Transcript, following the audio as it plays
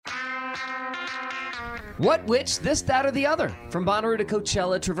What, which, this, that, or the other? From Bonnaroo to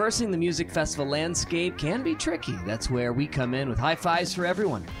Coachella, traversing the music festival landscape can be tricky. That's where we come in with high fives for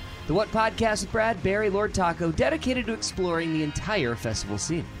everyone. The What Podcast with Brad, Barry, Lord Taco, dedicated to exploring the entire festival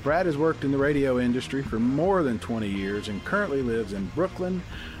scene. Brad has worked in the radio industry for more than 20 years and currently lives in Brooklyn,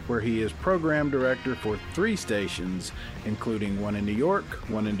 where he is program director for 3 stations, including one in New York,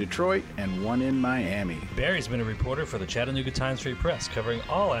 one in Detroit, and one in Miami. Barry's been a reporter for the Chattanooga Times-Free Press, covering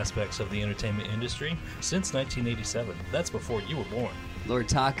all aspects of the entertainment industry since 1987. That's before you were born. Lord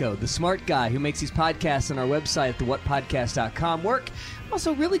Taco, the smart guy who makes these podcasts on our website at thewhatpodcast.com work.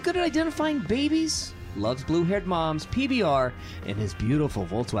 Also really good at identifying babies, loves blue-haired moms, PBR, and his beautiful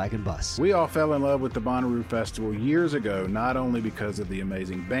Volkswagen bus. We all fell in love with the Bonnaroo Festival years ago, not only because of the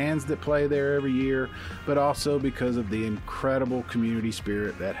amazing bands that play there every year, but also because of the incredible community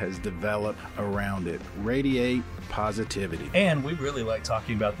spirit that has developed around it. Radiate positivity. And we really like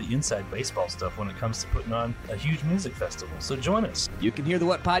talking about the inside baseball stuff when it comes to putting on a huge music festival. So join us. You can hear the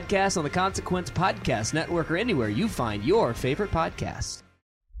What Podcast on the Consequence Podcast Network or anywhere you find your favorite podcasts.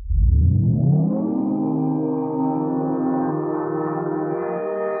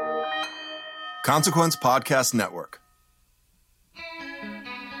 Consequence Podcast Network.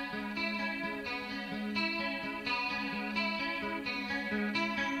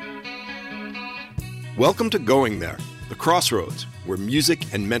 Welcome to Going There, the crossroads where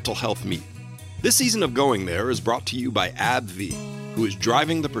music and mental health meet. This season of Going There is brought to you by AbbVie, who is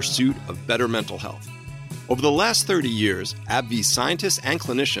driving the pursuit of better mental health. Over the last 30 years, AbbVie's scientists and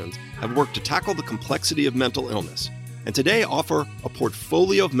clinicians have worked to tackle the complexity of mental illness, and today offer a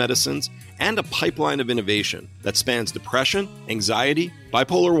portfolio of medicines and a pipeline of innovation that spans depression, anxiety,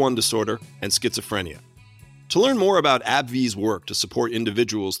 bipolar I disorder, and schizophrenia. To learn more about AbbVie's work to support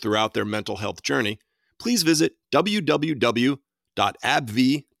individuals throughout their mental health journey, please visit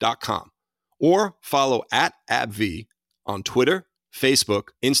www.abbvie.com or follow @AbbVie on Twitter, Facebook,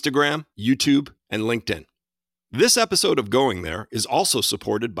 Instagram, YouTube, and LinkedIn. This episode of Going There is also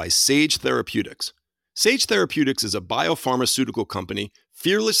supported by Sage Therapeutics. Sage Therapeutics is a biopharmaceutical company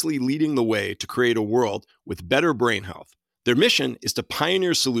fearlessly leading the way to create a world with better brain health. Their mission is to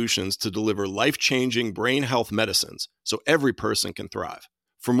pioneer solutions to deliver life-changing brain health medicines so every person can thrive.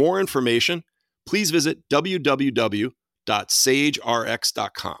 For more information, please visit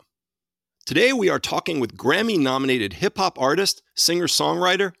www.sagerx.com. Today we are talking with Grammy-nominated hip-hop artist,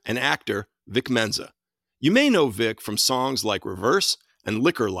 singer-songwriter, and actor Vic Mensa. You may know Vic from songs like Reverse and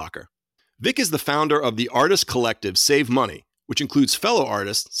Liquor Locker. Vic is the founder of the artist collective Save Money, which includes fellow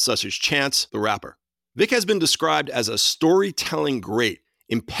artists such as Chance the Rapper. Vic has been described as a storytelling great,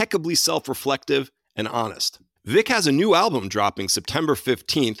 impeccably self-reflective, and honest. Vic has a new album dropping September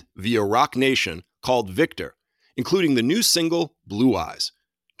 15th via Rock Nation called Victor, including the new single Blue Eyes.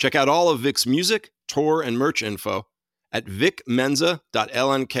 Check out all of Vic's music, tour, and merch info at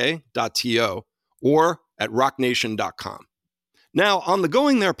vicmensa.lnk.to or at rocknation.com. Now, on the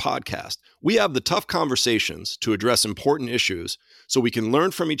Going There podcast, we have the tough conversations to address important issues so we can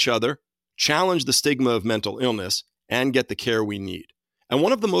learn from each other, challenge the stigma of mental illness, and get the care we need. And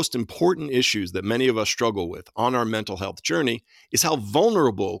one of the most important issues that many of us struggle with on our mental health journey is how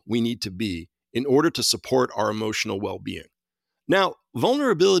vulnerable we need to be in order to support our emotional well-being. Now,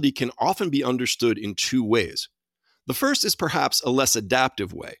 vulnerability can often be understood in 2 ways. The first is perhaps a less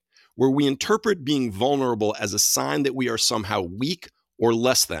adaptive way, where we interpret being vulnerable as a sign that we are somehow weak or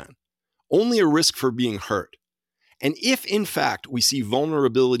less than, only a risk for being hurt. And if, in fact, we see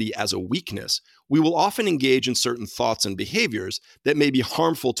vulnerability as a weakness, we will often engage in certain thoughts and behaviors that may be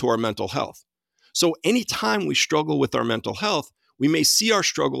harmful to our mental health. So anytime we struggle with our mental health, we may see our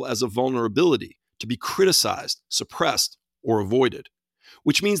struggle as a vulnerability to be criticized, suppressed, or avoided,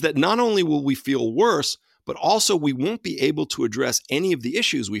 which means that not only will we feel worse, but also we won't be able to address any of the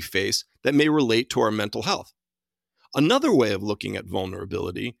issues we face that may relate to our mental health. Another way of looking at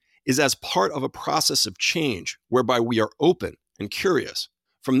vulnerability is as part of a process of change whereby we are open and curious.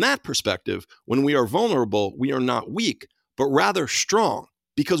 From that perspective, when we are vulnerable, we are not weak, but rather strong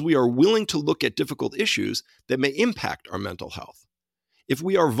because we are willing to look at difficult issues that may impact our mental health. If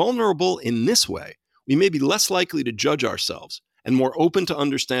we are vulnerable in this way, we may be less likely to judge ourselves and more open to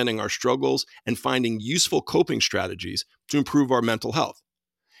understanding our struggles and finding useful coping strategies to improve our mental health.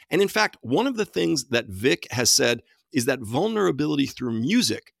 And in fact, one of the things that Vic has said is that vulnerability through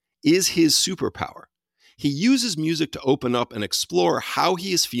music is his superpower. He uses music to open up and explore how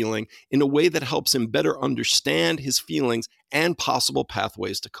he is feeling in a way that helps him better understand his feelings and possible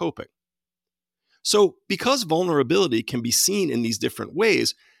pathways to coping. So, because vulnerability can be seen in these different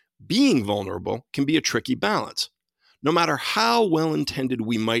ways, being vulnerable can be a tricky balance. no matter how well-intended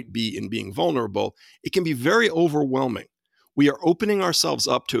we might be in being vulnerable, it can be very overwhelming. We are opening ourselves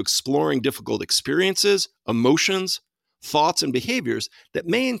up to exploring difficult experiences, emotions, thoughts, and behaviors that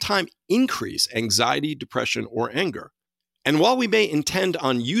may in time increase anxiety, depression, or anger. And while we may intend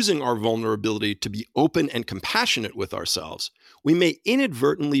on using our vulnerability to be open and compassionate with ourselves, we may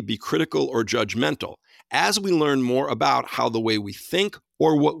inadvertently be critical or judgmental as we learn more about how the way we think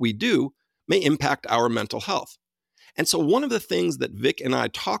or what we do may impact our mental health. And so one of the things that Vic and I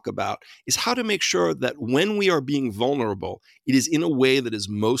talk about is how to make sure that when we are being vulnerable, it is in a way that is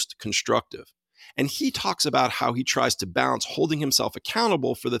most constructive. And he talks about how he tries to balance holding himself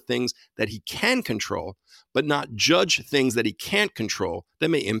accountable for the things that he can control, but not judge things that he can't control that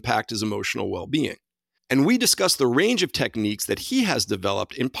may impact his emotional well-being. And we discuss the range of techniques that he has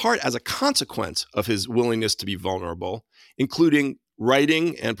developed in part as a consequence of his willingness to be vulnerable, including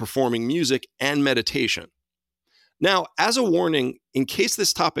writing and performing music and meditation. Now, as a warning, in case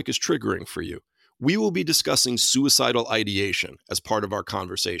this topic is triggering for you, we will be discussing suicidal ideation as part of our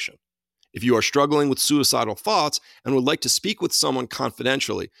conversation. If you are struggling with suicidal thoughts and would like to speak with someone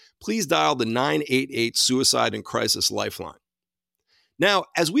confidentially, please dial the 988 Suicide and Crisis Lifeline. Now,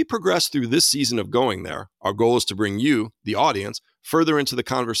 as we progress through this season of Going There, our goal is to bring you, the audience, further into the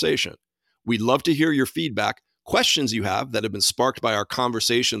conversation. We'd love to hear your feedback, questions you have that have been sparked by our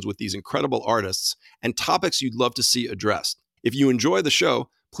conversations with these incredible artists, and topics you'd love to see addressed. If you enjoy the show,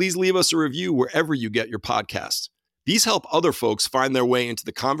 please leave us a review wherever you get your podcasts. These help other folks find their way into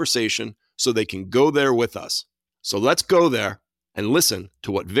the conversation so they can go there with us. So let's go there and listen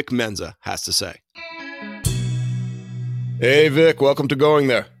to what Vic Mensa has to say. Hey, Vic, welcome to Going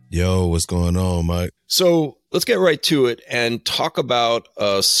There. Yo, what's going on, Mike? So let's get right to it and talk about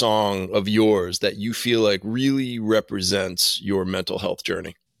a song of yours that you feel like really represents your mental health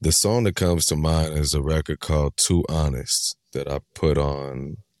journey. The song that comes to mind is a record called Too Honest that I put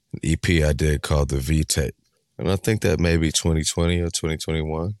on an EP I did called the V-Tape. And I think that may be 2020 or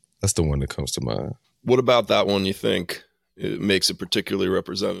 2021. That's the one that comes to mind. What about that one you think it makes it particularly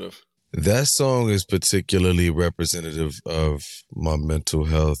representative? That song is particularly representative of my mental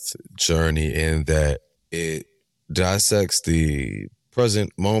health journey in that it dissects the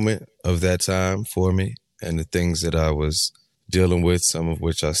present moment of that time for me and the things that I was dealing with, some of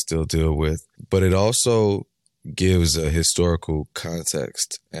which I still deal with. But it also gives a historical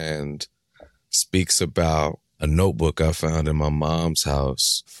context and speaks about a notebook I found in my mom's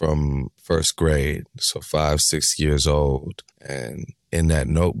house from first grade, so 5, 6 years old. And in that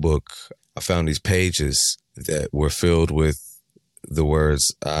notebook, I found these pages that were filled with the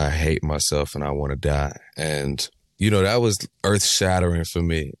words, I hate myself and I want to die. And, you know, that was earth-shattering for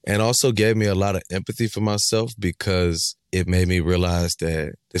me and also gave me a lot of empathy for myself because it made me realize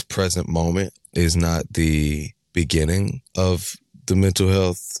that this present moment is not the beginning of the mental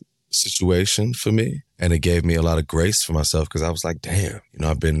health situation for me. And it gave me a lot of grace for myself because I was like, damn, you know,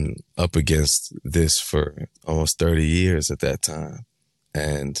 I've been up against this for almost 30 years at that time.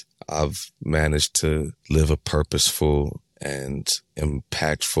 And I've managed to live a purposeful and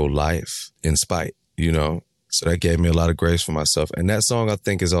impactful life in spite, you know. So that gave me a lot of grace for myself. And that song, I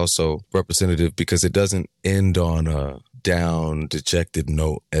think, is also representative because it doesn't end on a down, dejected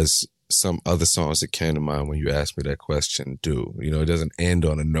note as some other songs that came to mind when you asked me that question do. You know, it doesn't end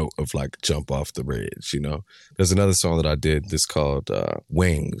on a note of like jump off the ridge, you know. There's another song that I did that's called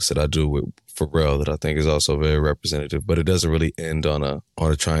Wings that I do with Pharrell that I think is also very representative, but it doesn't really end on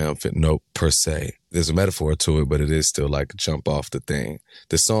a triumphant note per se. There's a metaphor to it, but it is still like jump off the thing.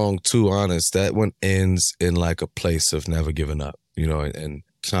 The song Too Honest, that one ends in like a place of never giving up, you know, and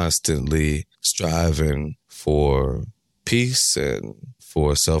constantly striving for peace and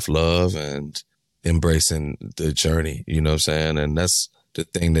for self-love and embracing the journey, you know what I'm saying? And that's the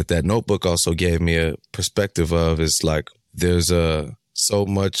thing that notebook also gave me a perspective of is like, there's so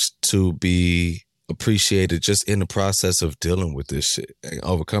much to be appreciated just in the process of dealing with this shit and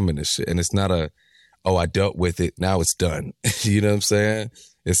overcoming this shit. And it's not I dealt with it, now it's done. You know what I'm saying?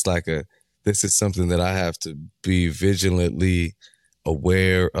 It's like this is something that I have to be vigilantly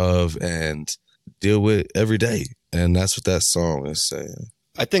aware of and deal with every day. And that's what that song is saying.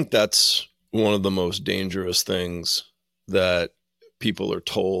 I think that's one of the most dangerous things that people are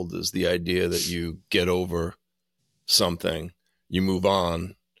told is the idea that you get over something, you move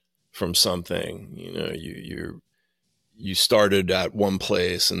on from something, you know, you started at one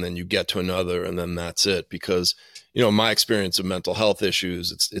place and then you get to another and then that's it. Because, you know, my experience of mental health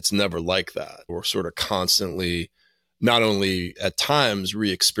issues, it's never like that. We're sort of constantly, not only at times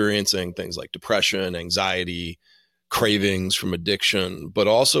re-experiencing things like depression, anxiety, cravings, from addiction, but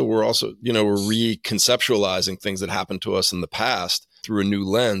also we're reconceptualizing things that happened to us in the past through a new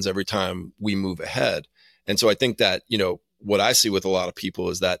lens every time we move ahead. And so I think that, what I see with a lot of people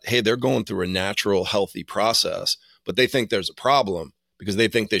is that, hey, they're going through a natural, healthy process, but they think there's a problem because they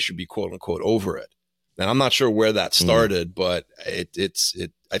think they should be quote unquote over it. And I'm not sure where that started, but I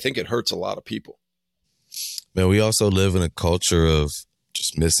think it hurts a lot of people. Man, we also live in a culture of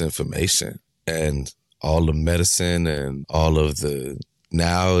just misinformation, and all the medicine and all of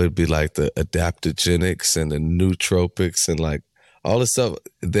now it'd be like the adaptogenics and the nootropics and like all the stuff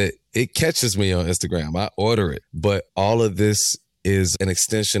that it catches me on Instagram. I order it, but all of this is an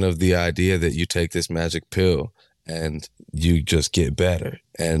extension of the idea that you take this magic pill and you just get better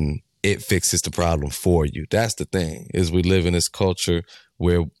and it fixes the problem for you. That's the thing, is we live in this culture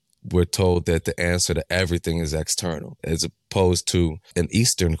where we're told that the answer to everything is external, as opposed to an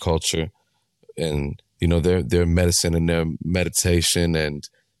Eastern culture and, their medicine and their meditation and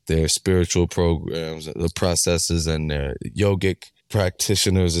their spiritual programs, the processes and their yogic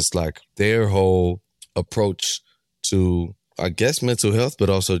practitioners. It's like their whole approach to, I guess, mental health, but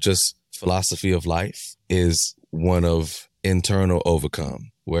also just philosophy of life is one of internal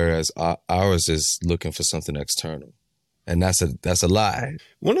overcome, whereas ours is looking for something external. And that's a lie.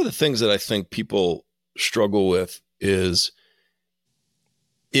 One of the things that I think people struggle with is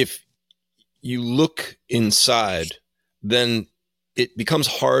if you look inside, then it becomes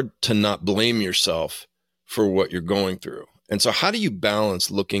hard to not blame yourself for what you're going through. And so how do you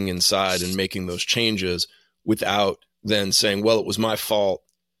balance looking inside and making those changes without then saying, well, it was my fault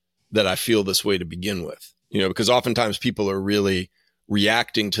that I feel this way to begin with? Because oftentimes people are really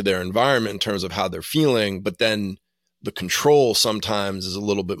reacting to their environment in terms of how they're feeling, but then the control sometimes is a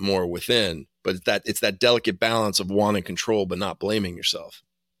little bit more within. But it's that delicate balance of wanting control but not blaming yourself.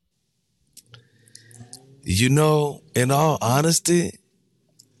 In all honesty,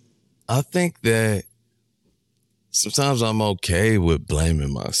 I think that sometimes I'm okay with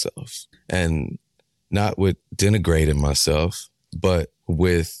blaming myself, and not with denigrating myself, but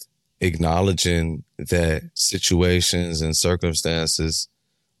with acknowledging that situations and circumstances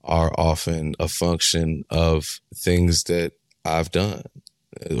are often a function of things that I've done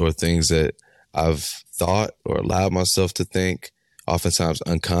or things that I've thought or allowed myself to think, oftentimes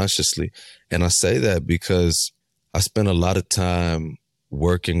unconsciously. And I say that because I spent a lot of time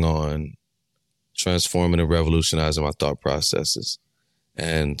working on transforming and revolutionizing my thought processes.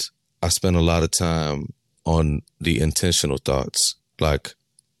 And I spent a lot of time on the intentional thoughts, like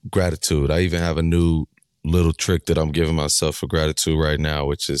gratitude. I even have a new little trick that I'm giving myself for gratitude right now,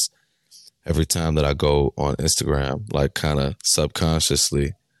 which is every time that I go on Instagram, like kind of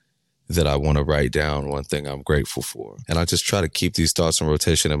subconsciously, that I want to write down one thing I'm grateful for. And I just try to keep these thoughts in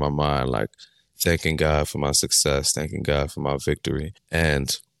rotation in my mind, like thanking God for my success, thanking God for my victory.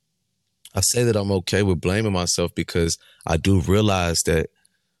 And I say that I'm okay with blaming myself because I do realize that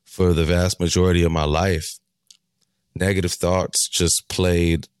for the vast majority of my life, negative thoughts just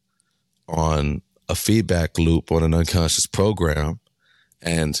played on a feedback loop on an unconscious program,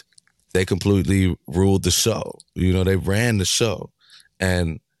 and they completely ruled the show. They ran the show,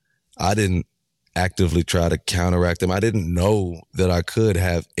 and I didn't actively try to counteract them. I didn't know that I could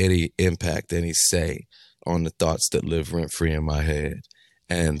have any impact, any say on the thoughts that live rent-free in my head.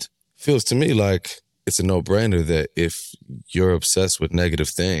 And feels to me like it's a no-brainer that if you're obsessed with negative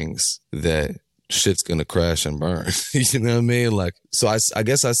things, that shit's gonna crash and burn. You know what I mean? Like, so I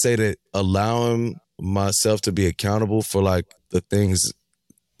guess I say that allowing myself to be accountable for like the things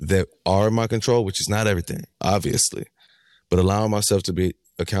that are in my control, which is not everything, obviously, but allowing myself to be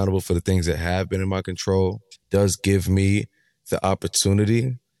accountable for the things that have been in my control does give me the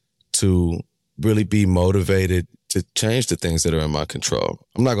opportunity to really be motivated to change the things that are in my control.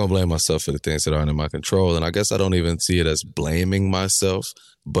 I'm not going to blame myself for the things that aren't in my control. And I guess I don't even see it as blaming myself,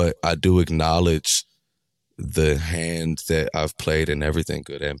 but I do acknowledge the hand that I've played in everything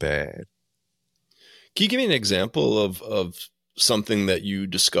good and bad. Can you give me an example of something that you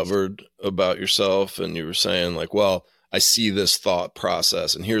discovered about yourself and you were saying like, well, I see this thought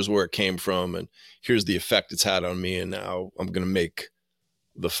process and here's where it came from and here's the effect it's had on me, and now I'm going to make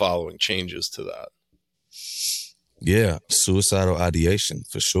the following changes to that? Yeah, suicidal ideation,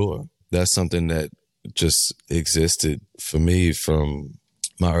 for sure. That's something that just existed for me from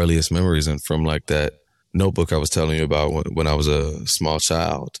my earliest memories and from like that notebook I was telling you about when I was a small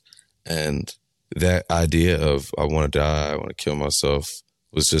child. And that idea of I want to die, I want to kill myself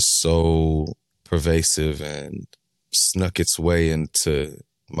was just so pervasive and snuck its way into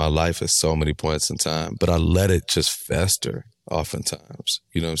my life at so many points in time. But I let it just fester oftentimes.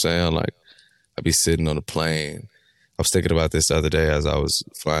 You know what I'm saying? Like I'd be sitting on a plane was thinking about this the other day as I was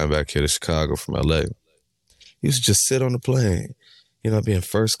flying back here to Chicago from LA. You used to just sit on the plane, be in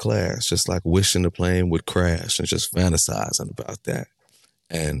first class, just like wishing the plane would crash and just fantasizing about that.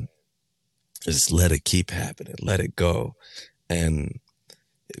 And just let it keep happening, let it go. And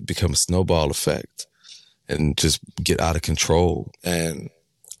it becomes a snowball effect and just get out of control. And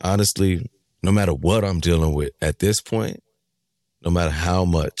honestly, no matter what I'm dealing with at this point, no matter how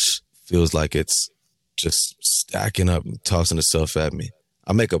much feels like it's just stacking up and tossing itself at me,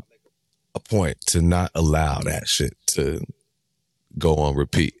 I make a point to not allow that shit to go on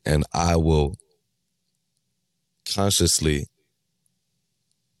repeat. And I will consciously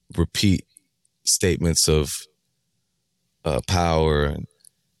repeat statements of power and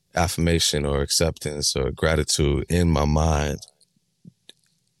affirmation or acceptance or gratitude in my mind,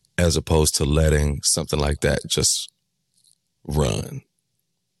 as opposed to letting something like that just run.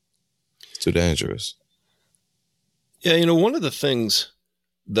 Too dangerous. Yeah, one of the things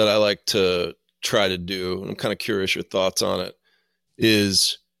that I like to try to do, and I'm kind of curious your thoughts on it,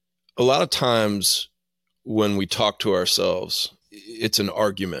 is a lot of times when we talk to ourselves, it's an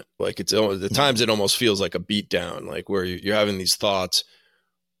argument. Like at times it almost feels like a beat down, like where you're having these thoughts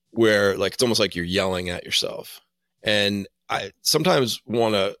where like it's almost like you're yelling at yourself. And I sometimes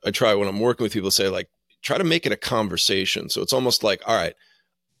I try when I'm working with people to say, like, try to make it a conversation. So it's almost like, all right,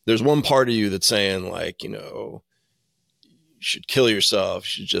 there's one part of you that's saying like, you should kill yourself, you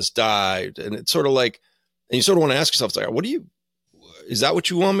should just die. And it's sort of like, and you sort of want to ask yourself, like, is that what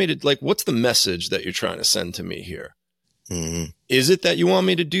you want me to, like, what's the message that you're trying to send to me here? Mm-hmm. Is it that you want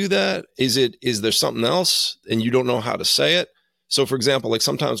me to do that? Is there something else and you don't know how to say it? So for example, like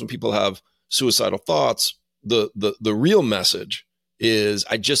sometimes when people have suicidal thoughts, the real message is,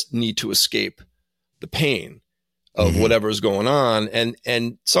 I just need to escape the pain of whatever is going on.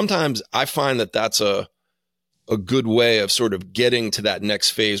 And sometimes I find that that's a good way of sort of getting to that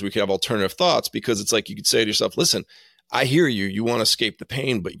next phase where you can have alternative thoughts, because it's like you could say to yourself, listen, I hear you. You want to escape the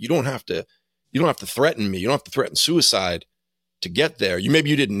pain, but you don't have to threaten me. You don't have to threaten suicide to get there. Maybe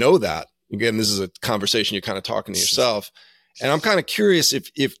you didn't know that. Again, this is a conversation you're kind of talking to yourself. And I'm kind of curious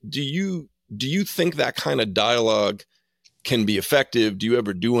if do you think that kind of dialogue can be effective? Do you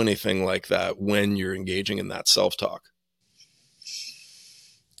ever do anything like that when you're engaging in that self-talk?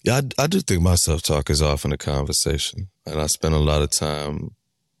 Yeah, I do think my self-talk is often a conversation. And I spend a lot of time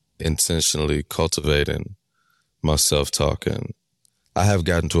intentionally cultivating my self-talk. And I have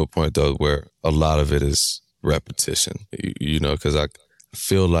gotten to a point, though, where a lot of it is repetition, because I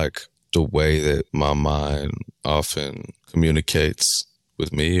feel like the way that my mind often communicates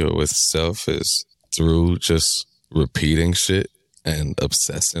with me or with self is through just repeating shit and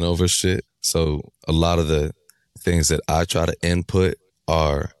obsessing over shit. So a lot of the things that I try to input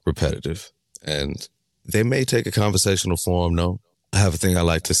are repetitive, and they may take a conversational form, though. I have a thing I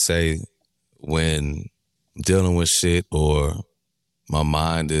like to say when dealing with shit or my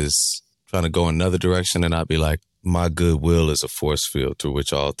mind is trying to go another direction, and I'd be like, my goodwill is a force field through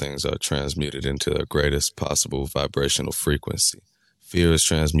which all things are transmuted into their greatest possible vibrational frequency. Fear is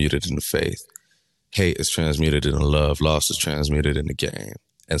transmuted into faith. Hate is transmuted into love. Loss is transmuted into gain,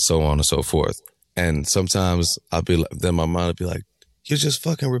 and so on and so forth. And sometimes then my mind would be like, you're just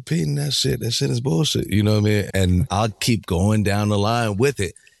fucking repeating that shit. That shit is bullshit. You know what I mean? And I'll keep going down the line with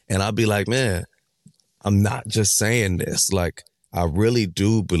it. And I'll be like, man, I'm not just saying this. Like, I really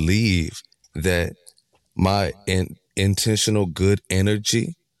do believe that my intentional good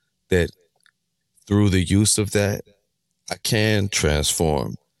energy, that through the use of that, I can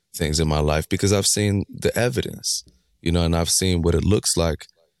transform things in my life, because I've seen the evidence, and I've seen what it looks like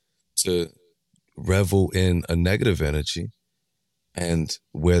to revel in a negative energy and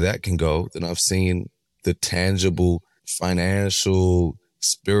where that can go. Then I've seen the tangible financial,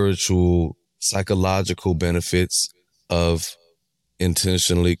 spiritual, psychological benefits of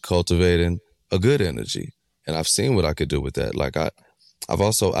intentionally cultivating a good energy. And I've seen what I could do with that. Like I've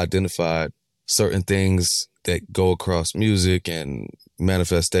also identified certain things that go across music and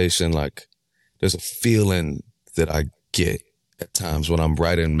manifestation. Like there's a feeling that I get at times when I'm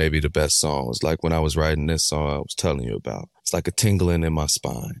writing maybe the best songs. Like when I was writing this song I was telling you about, it's like a tingling in my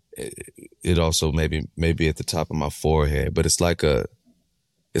spine. It also maybe at the top of my forehead, but it's like an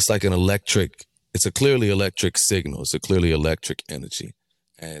electric, it's a clearly electric signal. It's a clearly electric energy.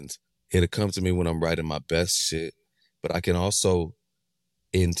 And it'll come to me when I'm writing my best shit, but I can also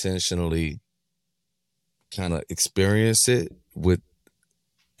intentionally kind of experience it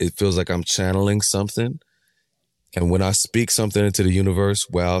it feels like I'm channeling something. And when I speak something into the universe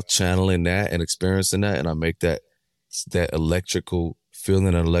while channeling that and experiencing that, and I make that electrical feeling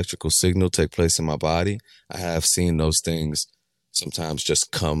an electrical signal take place in my body, I have seen those things sometimes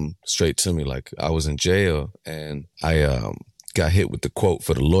just come straight to me. Like I was in jail and I got hit with the quote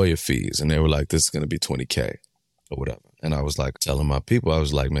for the lawyer fees, and they were like, this is going to be $20K or whatever. And I was like telling my people, I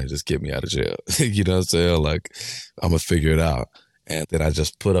was like, man, just get me out of jail. You know what I'm saying? Like, I'm going to figure it out. And then I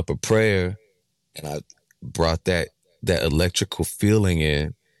just put up a prayer and I brought that electrical feeling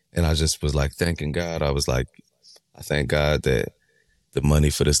in, and I just was like thanking God. I was like, I thank God that the money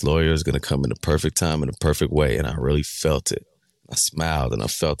for this lawyer is going to come in the perfect time, in the perfect way. And I really felt it. I smiled and I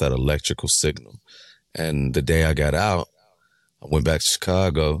felt that electrical signal. And the day I got out, I went back to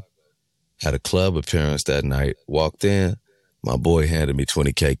Chicago, had a club appearance that night, walked in, my boy handed me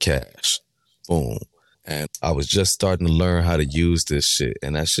 $20K cash. Boom. And I was just starting to learn how to use this shit.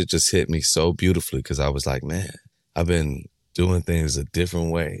 And that shit just hit me so beautifully because I was like, man, I've been doing things a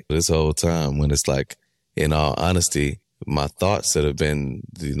different way this whole time, when it's like, in all honesty, my thoughts that have been,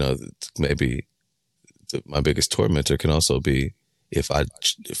 you know, maybe my biggest tormentor can also be, if I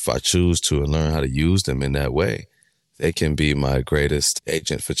choose to and learn how to use them in that way, they can be my greatest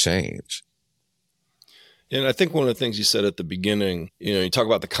agent for change. And I think one of the things you said at the beginning, you know, you talk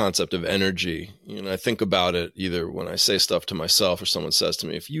about the concept of energy. You know, I think about it either when I say stuff to myself or someone says to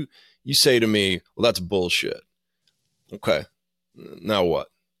me, if you say to me, well, that's bullshit. Okay, now what?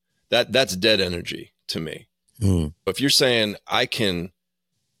 That's dead energy to me. If you're saying I can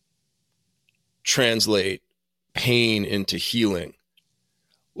translate pain into healing,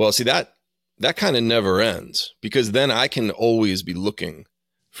 well, see, that kind of never ends, because then I can always be looking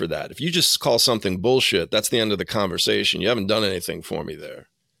for that. If you just call something bullshit, that's the end of the conversation. You haven't done anything for me there.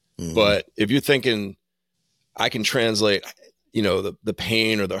 But if you're thinking I can translate, you know, the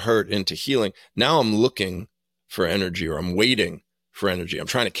pain or the hurt into healing, now I'm looking for energy, or I'm waiting for energy. I'm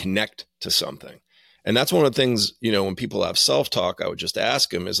trying to connect to something. And that's one of the things, you know, when people have self-talk, I would just ask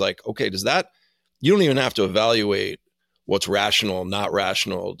them is like, okay, you don't even have to evaluate what's rational, not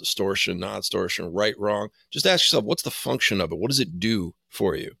rational, distortion, not distortion, right, wrong. Just ask yourself, what's the function of it? What does it do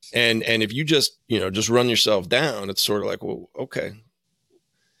for you? And if you just run yourself down, it's sort of like, well, okay.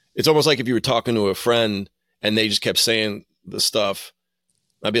 It's almost like if you were talking to a friend and they just kept saying the stuff,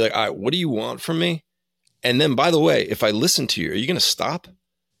 I'd be like, all right, what do you want from me? And then, by the way, if I listen to you, are you going to stop?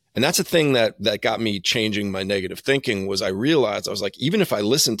 And that's a thing that got me changing my negative thinking, was I realized, I was like, even if I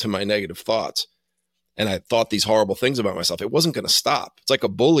listened to my negative thoughts and I thought these horrible things about myself, it wasn't going to stop. It's like a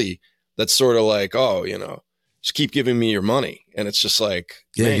bully that's sort of like, oh, you know, just keep giving me your money. And it's just like,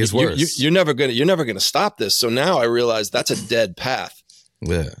 yeah, man, it gets worse. You're never going to stop this. So now I realize that's a dead path.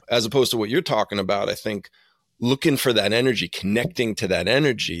 Yeah. As opposed to what you're talking about, I think looking for that energy, connecting to that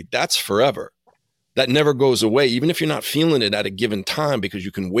energy, that's forever. That never goes away, even if you're not feeling it at a given time, because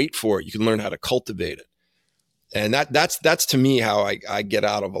you can wait for it. You can learn how to cultivate it. And that's to me how I get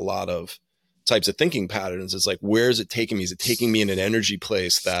out of a lot of types of thinking patterns. It's like, where is it taking me? Is it taking me in an energy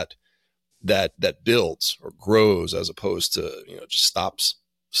place that builds or grows, as opposed to, you know, just stops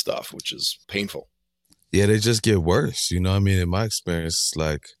stuff, which is painful. Yeah, they just get worse. You know what I mean? In my experience,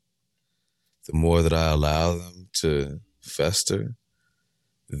 like, the more that I allow them to fester,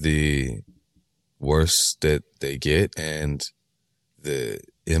 the worse that they get, and the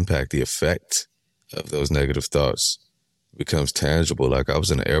impact, the effect of those negative thoughts becomes tangible. Like, I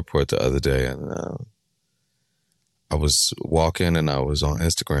was in the airport the other day, and I was walking, and I was on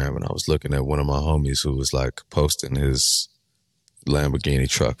Instagram, and I was looking at one of my homies who was like posting his Lamborghini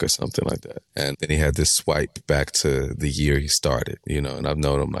truck or something like that. And then he had this swipe back to the year he started, you know, and I've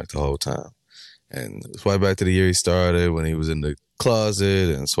known him like the whole time. And swipe back to the year he started, when he was in the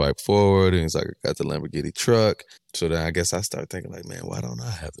closet, and swipe forward, and he's like, I got the Lamborghini truck. So then I guess I start thinking like, man, why don't I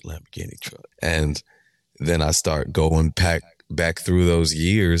have the Lamborghini truck? And then I start going back through those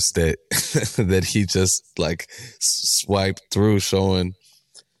years that that he just like swiped through, showing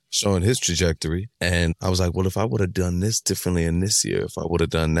his trajectory. And I was like, well, if I would have done this differently in this year, if I would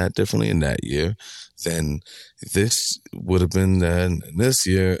have done that differently in that year, then this would have been then this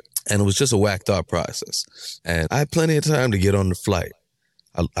year. And it was just a whack thought process. And I had plenty of time to get on the flight.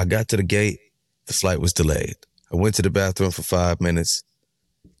 I got to the gate, the flight was delayed. I went to the bathroom for 5 minutes,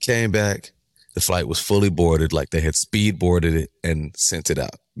 came back, the flight was fully boarded, like they had speed boarded it and sent it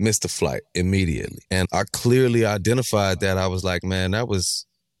out. Missed the flight immediately. And I clearly identified that. I was like, man, that was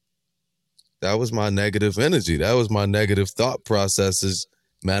my negative energy. That was my negative thought processes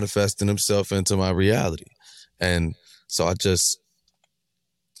manifesting themselves into my reality. And so I just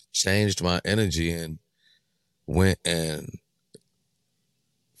changed my energy and went and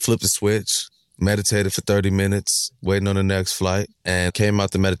flipped the switch, meditated for 30 minutes, waiting on the next flight, and came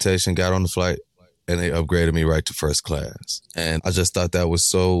out the meditation, got on the flight, and they upgraded me right to first class. And I just thought that was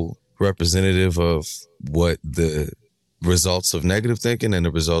so representative of what the results of negative thinking and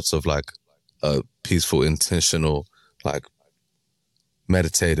the results of like a peaceful, intentional, like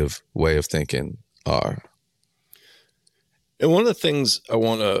meditative way of thinking are. And one of the things I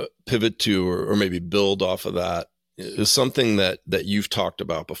want to pivot to, or maybe build off of that, is something that you've talked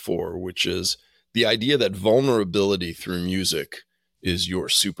about before, which is the idea that vulnerability through music is your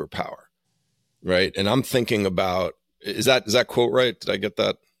superpower, right? And I'm thinking about, is that quote right? Did I get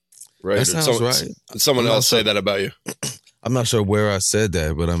that right? That sounds right. Did someone else say that about you? I'm not sure where I said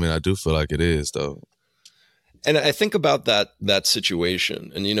that, but I mean, I do feel like it is, though. And I think about that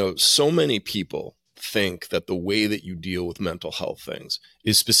situation, and so many people think that the way that you deal with mental health things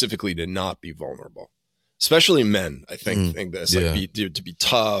is specifically to not be vulnerable, especially men. I think this, like, to be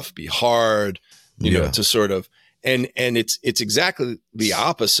tough, be hard, to sort of, and it's exactly the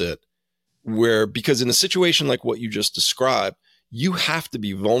opposite, where, because in a situation like what you just described, you have to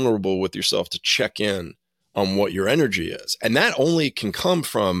be vulnerable with yourself to check in on what your energy is. And that only can come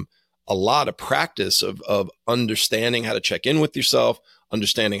from a lot of practice of understanding how to check in with yourself,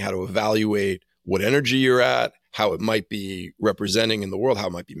 understanding how to evaluate what energy you're at, how it might be representing in the world, how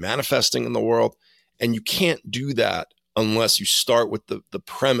it might be manifesting in the world. And you can't do that unless you start with the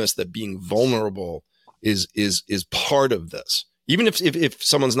premise that being vulnerable is part of this. Even if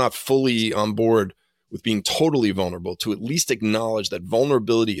someone's not fully on board with being totally vulnerable, to at least acknowledge that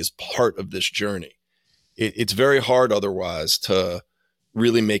vulnerability is part of this journey. It's very hard otherwise to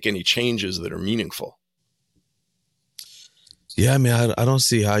really make any changes that are meaningful. Yeah, I mean, I don't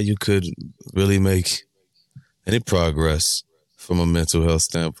see how you could really make any progress from a mental health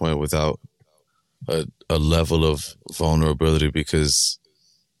standpoint without a level of vulnerability, because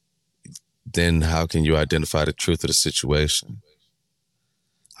then how can you identify the truth of the situation?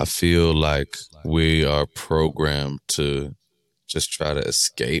 I feel like we are programmed to just try to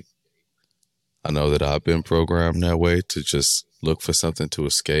escape. I know that I've been programmed that way, to just look for something to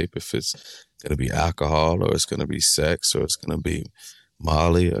escape. If it's going to be alcohol, or it's going to be sex, or it's going to be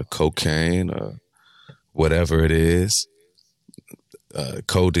Molly or cocaine or whatever it is,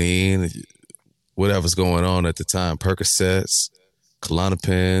 codeine, whatever's going on at the time, Percocets,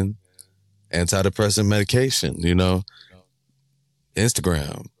 Klonopin, antidepressant medication,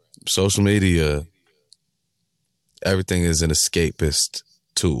 Instagram, social media, everything is an escapist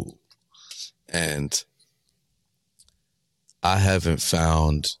tool. And I haven't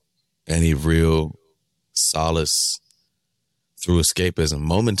found any real solace through escapism.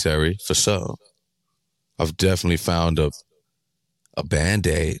 Momentary, for sure. I've definitely found a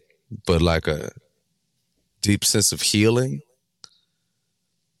Band-Aid, but like a deep sense of healing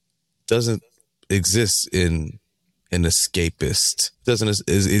doesn't exist in an escapist. Doesn't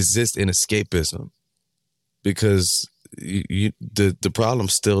exist in escapism, because the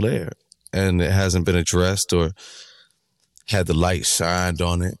problem's still there, and it hasn't been addressed or had the light shined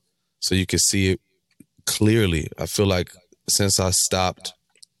on it so you can see it clearly. I feel like since I stopped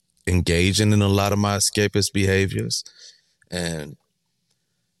engaging in a lot of my escapist behaviors and,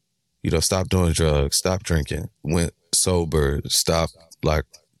 stopped doing drugs, stopped drinking, went sober, stopped like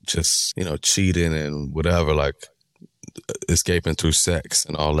just, cheating and whatever, like escaping through sex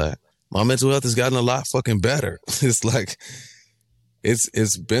and all that, my mental health has gotten a lot fucking better. It's like,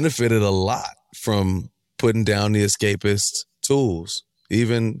 it's benefited a lot from putting down the escapist tools,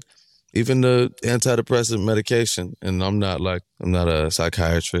 even the antidepressant medication. And I'm not a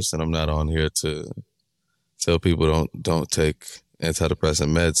psychiatrist, and I'm not on here to tell people don't take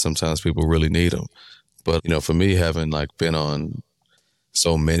antidepressant meds. Sometimes people really need them. But, for me, having been on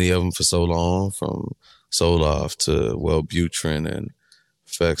so many of them for so long, from Zoloft to Wellbutrin and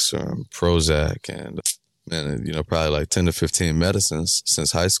Effexor and Prozac and probably 10 to 15 medicines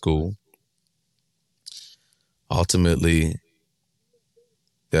since high school, ultimately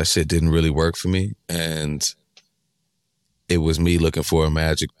that shit didn't really work for me. And it was me looking for a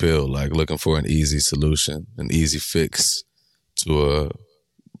magic pill, looking for an easy solution, an easy fix to a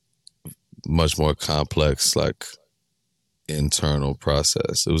much more complex, internal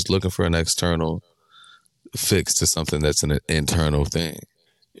process. It was looking for an external fix to something that's an internal thing.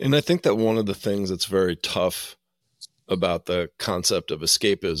 And I think that one of the things that's very tough about the concept of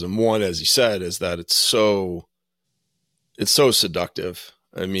escapism, one, as you said, is that it's so seductive.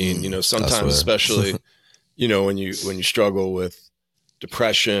 I mean, sometimes, especially, when you struggle with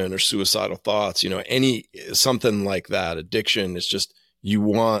depression or suicidal thoughts, something like that, addiction is just,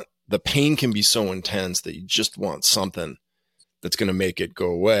 the pain can be so intense that you just want something that's going to make it go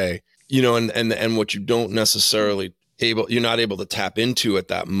away, and what you don't necessarily you're not able to tap into at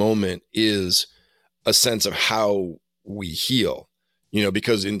that moment is a sense of how we heal,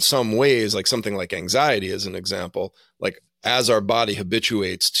 because in some ways, like something like anxiety as an example, like as our body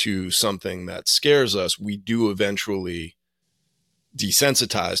habituates to something that scares us, we do eventually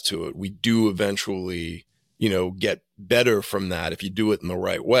desensitize to it. We do eventually, get better from that if you do it in the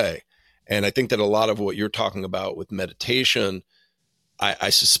right way. And I think that a lot of what you're talking about with meditation,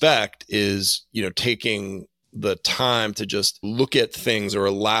 I suspect is, taking the time to just look at things or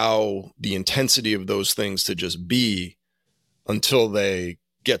allow the intensity of those things to just be until they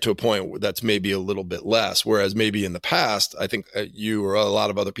get to a point where that's maybe a little bit less. Whereas maybe in the past, I think you or a lot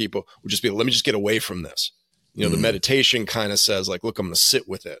of other people would just be, let me just get away from this. The meditation kind of says like, look, I'm going to sit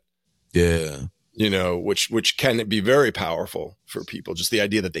with it. Yeah. Which can be very powerful for people. Just the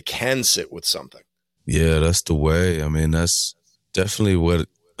idea that they can sit with something. Yeah, that's the way. I mean, that's definitely what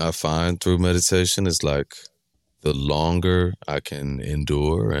I find through meditation is like the longer I can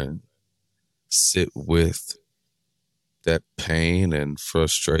endure and sit with that pain and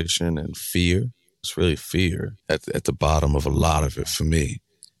frustration and fear. It's really fear at the bottom of a lot of it for me.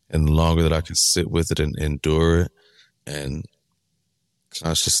 And the longer that I can sit with it and endure it and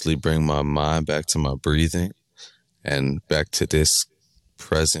consciously bring my mind back to my breathing and back to this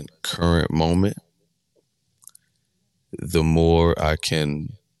present current moment, the more I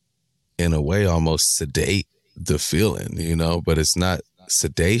can, in a way, almost sedate the feeling, but it's not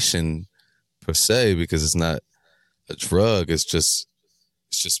sedation per se because it's not a drug. It's just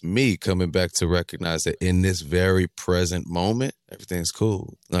me coming back to recognize that in this very present moment, everything's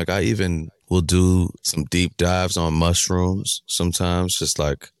cool. Like I even will do some deep dives on mushrooms sometimes, just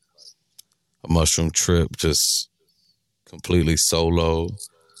like a mushroom trip, just completely solo,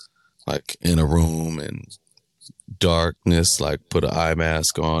 like in a room and darkness, like put an eye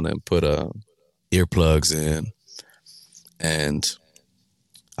mask on and put earplugs in. And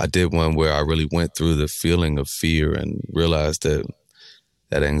I did one where I really went through the feeling of fear and realized that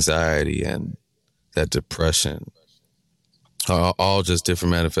anxiety and that depression are all just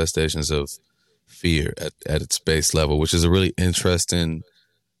different manifestations of fear at its base level, which is a really interesting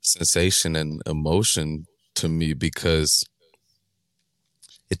sensation and emotion to me because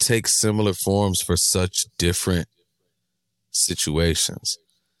it takes similar forms for such different situations.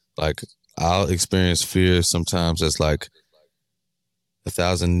 Like I'll experience fear sometimes as like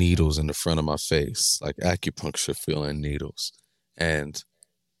 1,000 needles in the front of my face, like acupuncture feeling needles. And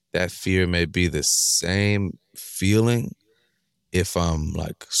that fear may be the same feeling if I'm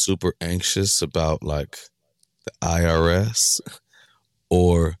like super anxious about like the IRS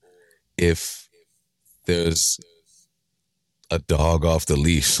or if there's a dog off the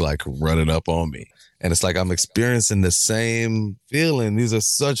leash like running up on me. And it's like I'm experiencing the same feeling. These are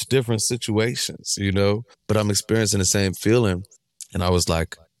such different situations, but I'm experiencing the same feeling. And I was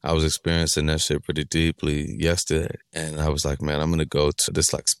experiencing that shit pretty deeply yesterday. And I was like, man, I'm going to go to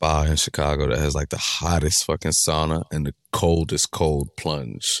this like spa in Chicago that has like the hottest fucking sauna and the coldest cold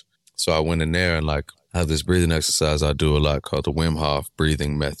plunge. So I went in there and like I have this breathing exercise I do a lot called the Wim Hof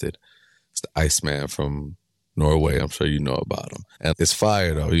breathing method. It's the Iceman from Norway. I'm sure you know about him. And it's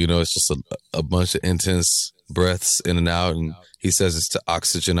fire though. It's just a bunch of intense breaths in and out. And he says it's to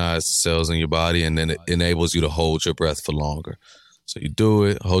oxygenize the cells in your body and then it enables you to hold your breath for longer. So you do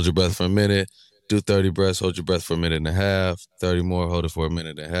it, hold your breath for a minute, do 30 breaths, hold your breath for a minute and a half, 30 more, hold it for a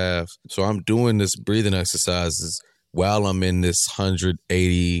minute and a half. So I'm doing this breathing exercises while I'm in this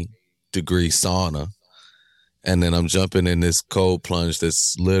 180-degree sauna. And then I'm jumping in this cold plunge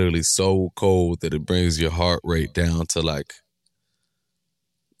that's literally so cold that it brings your heart rate down to like,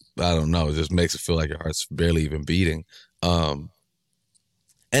 I don't know, it just makes it feel like your heart's barely even beating. And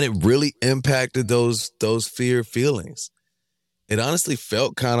it really impacted those fear feelings. It honestly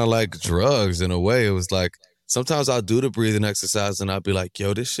felt kind of like drugs in a way. It was like, sometimes I'll do the breathing exercise and I'll be like,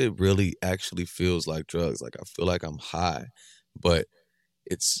 yo, this shit really actually feels like drugs. Like I feel like I'm high, but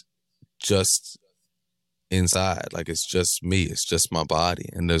it's just inside. Like it's just me. It's just my body.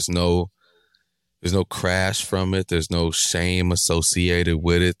 And there's no crash from it. There's no shame associated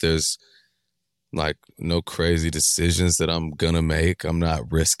with it. There's like no crazy decisions that I'm gonna make. I'm not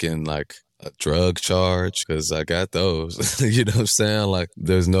risking like a drug charge because I got those. You know what I'm saying? Like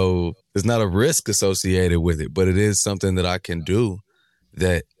there's not a risk associated with it, but it is something that I can do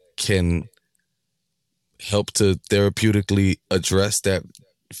that can help to therapeutically address that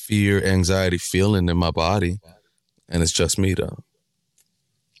fear, anxiety feeling in my body. And it's just me though.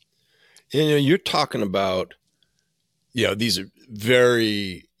 You're talking about, these are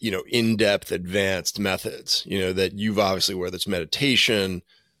very, in-depth advanced methods, that you've obviously, whether it's meditation,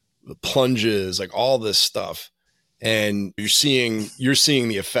 the plunges, like all this stuff. and you're seeing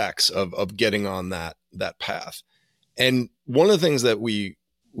the effects of getting on that path. And one of the things that we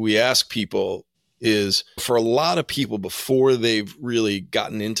ask people is, for a lot of people, before they've really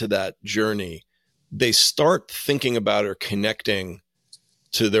gotten into that journey, they start thinking about or connecting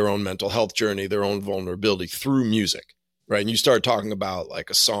to their own mental health journey, their own vulnerability through music, right? And you start talking about like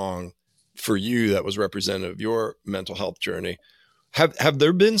a song for you that was representative of your mental health journey. Have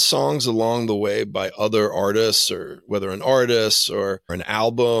there been songs along the way by other artists, or whether an artist or an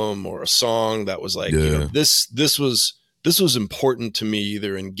album or a song that was like, this was important to me,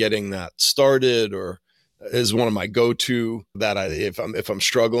 either in getting that started or is one of my go-to that if I'm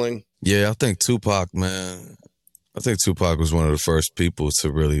struggling? Yeah, I think Tupac, man. I think Tupac was one of the first people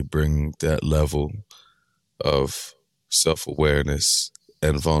to really bring that level of self-awareness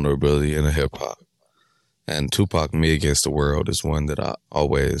and vulnerability in hip hop. And Tupac, Me Against the World, is one that I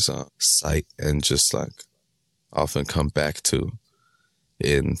always cite and just like often come back to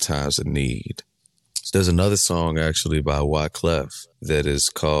in times of need. There's another song actually by Wyclef that is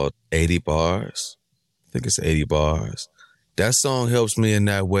called 80 Bars. I think it's 80 Bars. That song helps me in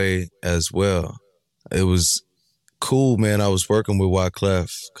that way as well. It was cool, man. I was working with Wyclef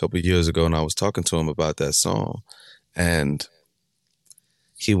a couple of years ago, and I was talking to him about that song. And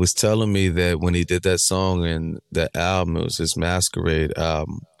he was telling me that when he did that song and that album, it was his Masquerade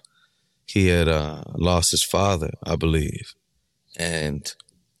album, he had lost his father, I believe. And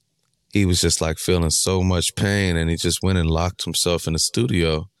he was just like feeling so much pain, and he just went and locked himself in the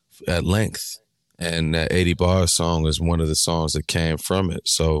studio at length. And that 80 Bar song is one of the songs that came from it.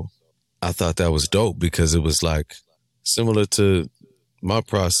 So I thought that was dope, because it was like similar to my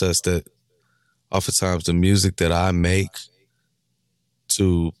process, that oftentimes the music that I make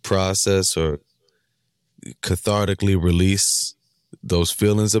to process or cathartically release those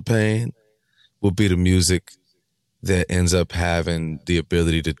feelings of pain will be the music that ends up having the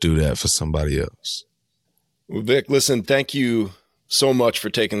ability to do that for somebody else. Well, Vic, listen, thank you so much for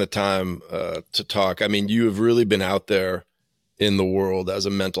taking the time to talk. I mean, you have really been out there in the world as a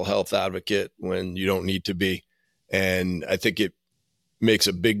mental health advocate when you don't need to be. And I think it makes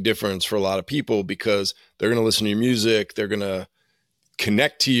a big difference for a lot of people, because they're going to listen to your music, they're going to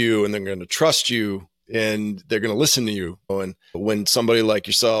connect to you, and they're going to trust you, and they're going to listen to you. And when somebody like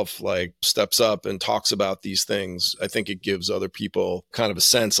yourself like steps up and talks about these things, I think it gives other people kind of a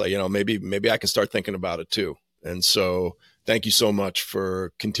sense like, maybe I can start thinking about it too. And so thank you so much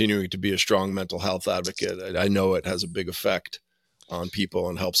for continuing to be a strong mental health advocate. I know it has a big effect on people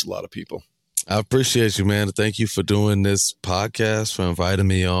and helps a lot of people. I appreciate you, man. Thank you for doing this podcast, for inviting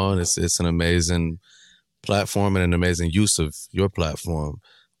me on. It's an amazing platform and an amazing use of your platform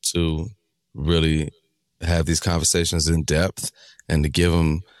to really have these conversations in depth and to give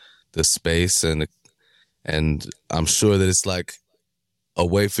them the space. And I'm sure that it's like a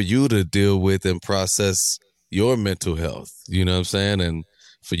way for you to deal with and process your mental health, you know what I'm saying? And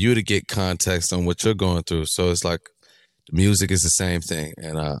for you to get context on what you're going through. So it's like music is the same thing.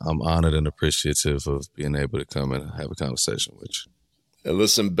 And I'm honored and appreciative of being able to come and have a conversation with you. And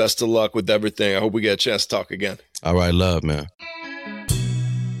listen, best of luck with everything. I hope we get a chance to talk again. All right, love, man.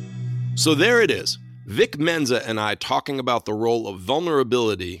 So there it is. Vic Mensa and I talking about the role of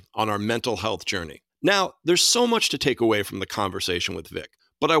vulnerability on our mental health journey. Now, there's so much to take away from the conversation with Vic,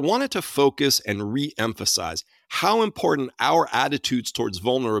 but I wanted to focus and re-emphasize how important our attitudes towards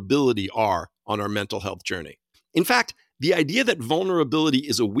vulnerability are on our mental health journey. In fact, the idea that vulnerability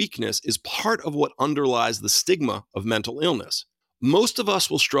is a weakness is part of what underlies the stigma of mental illness. Most of us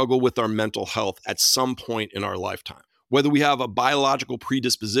will struggle with our mental health at some point in our lifetime, whether we have a biological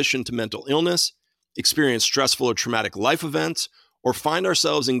predisposition to mental illness, experience stressful or traumatic life events, or find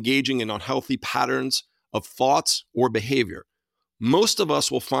ourselves engaging in unhealthy patterns of thoughts or behavior. Most of us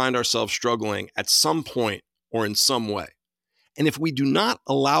will find ourselves struggling at some point or in some way. And if we do not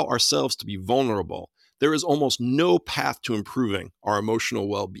allow ourselves to be vulnerable, there is almost no path to improving our emotional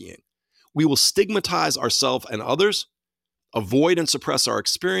well-being. We will stigmatize ourselves and others, avoid and suppress our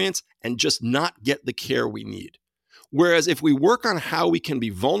experience, and just not get the care we need. Whereas if we work on how we can be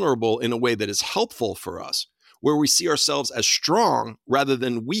vulnerable in a way that is helpful for us, where we see ourselves as strong rather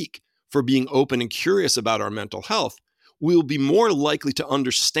than weak for being open and curious about our mental health, we will be more likely to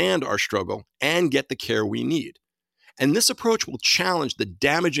understand our struggle and get the care we need. And this approach will challenge the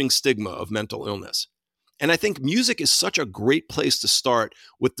damaging stigma of mental illness. And I think music is such a great place to start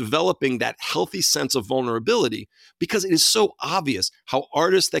with developing that healthy sense of vulnerability, because it is so obvious how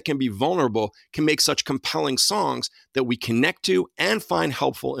artists that can be vulnerable can make such compelling songs that we connect to and find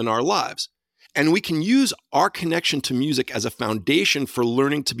helpful in our lives. And we can use our connection to music as a foundation for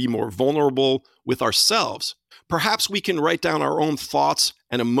learning to be more vulnerable with ourselves. Perhaps we can write down our own thoughts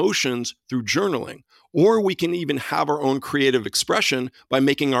and emotions through journaling, or we can even have our own creative expression by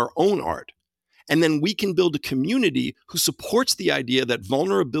making our own art. And then we can build a community who supports the idea that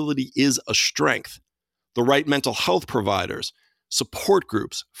vulnerability is a strength. The right mental health providers, support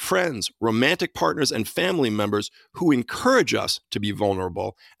groups, friends, romantic partners, and family members who encourage us to be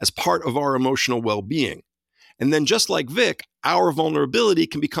vulnerable as part of our emotional well-being. And then just like Vic, our vulnerability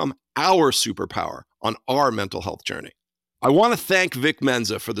can become our superpower on our mental health journey. I want to thank Vic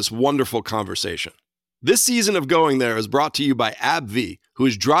Mensa for this wonderful conversation. This season of Going There is brought to you by AbbVie, who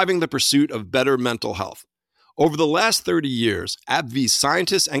is driving the pursuit of better mental health. Over the last 30 years, AbbVie's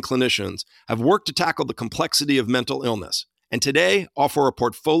scientists and clinicians have worked to tackle the complexity of mental illness, and today offer a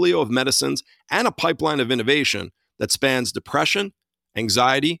portfolio of medicines and a pipeline of innovation that spans depression,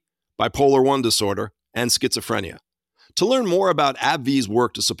 anxiety, bipolar I disorder, and schizophrenia. To learn more about AbbVie's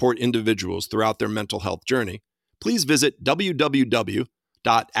work to support individuals throughout their mental health journey, please visit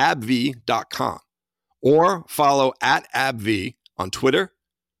www.abbvie.com or follow @AbbVie on Twitter,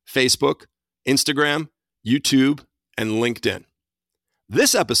 Facebook, Instagram, YouTube, and LinkedIn.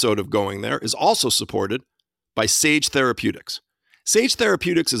 This episode of Going There is also supported by Sage Therapeutics. Sage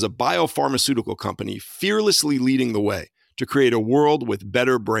Therapeutics is a biopharmaceutical company fearlessly leading the way to create a world with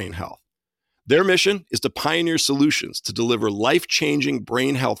better brain health. Their mission is to pioneer solutions to deliver life-changing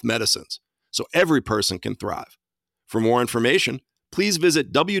brain health medicines so every person can thrive. For more information, please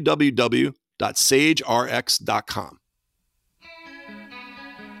visit www.sagerx.com.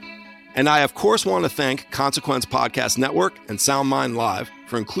 And I, of course, want to thank Consequence Podcast Network and SoundMind Live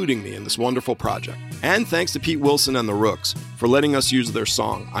for including me in this wonderful project. And thanks to Pete Wilson and the Rooks for letting us use their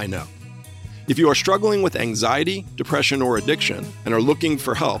song, I Know. If you are struggling with anxiety, depression, or addiction and are looking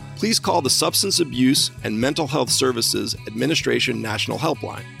for help, please call the Substance Abuse and Mental Health Services Administration National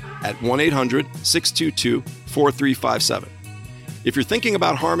Helpline at 1-800-622-4357. If you're thinking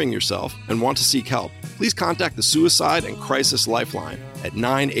about harming yourself and want to seek help, please contact the Suicide and Crisis Lifeline at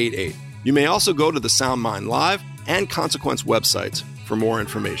 988. You may also go to the SoundMind Live and Consequence websites for more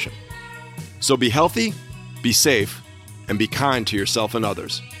information. So be healthy, be safe, and be kind to yourself and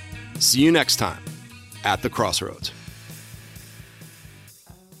others. See you next time at the Crossroads.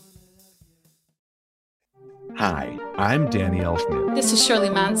 Hi, I'm Danny Elfman. This is Shirley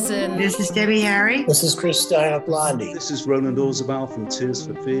Manson. This is Debbie Harry. This is Chris Stein of Blondie. This is Roland Orzabal from Tears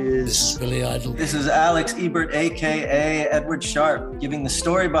for Fears. This is Billy Idol. This is Alex Ebert, a.k.a. Edward Sharp, giving the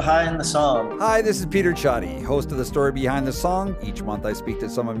story behind the song. Hi, this is Peter Ciotti, host of The Story Behind the Song. Each month I speak to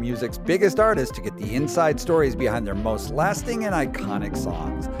some of music's biggest artists to get the inside stories behind their most lasting and iconic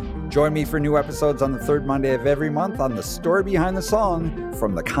songs. Join me for new episodes on the third Monday of every month on The Story Behind the Song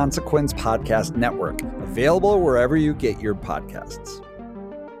from the Consequence Podcast Network, available wherever you get your podcasts.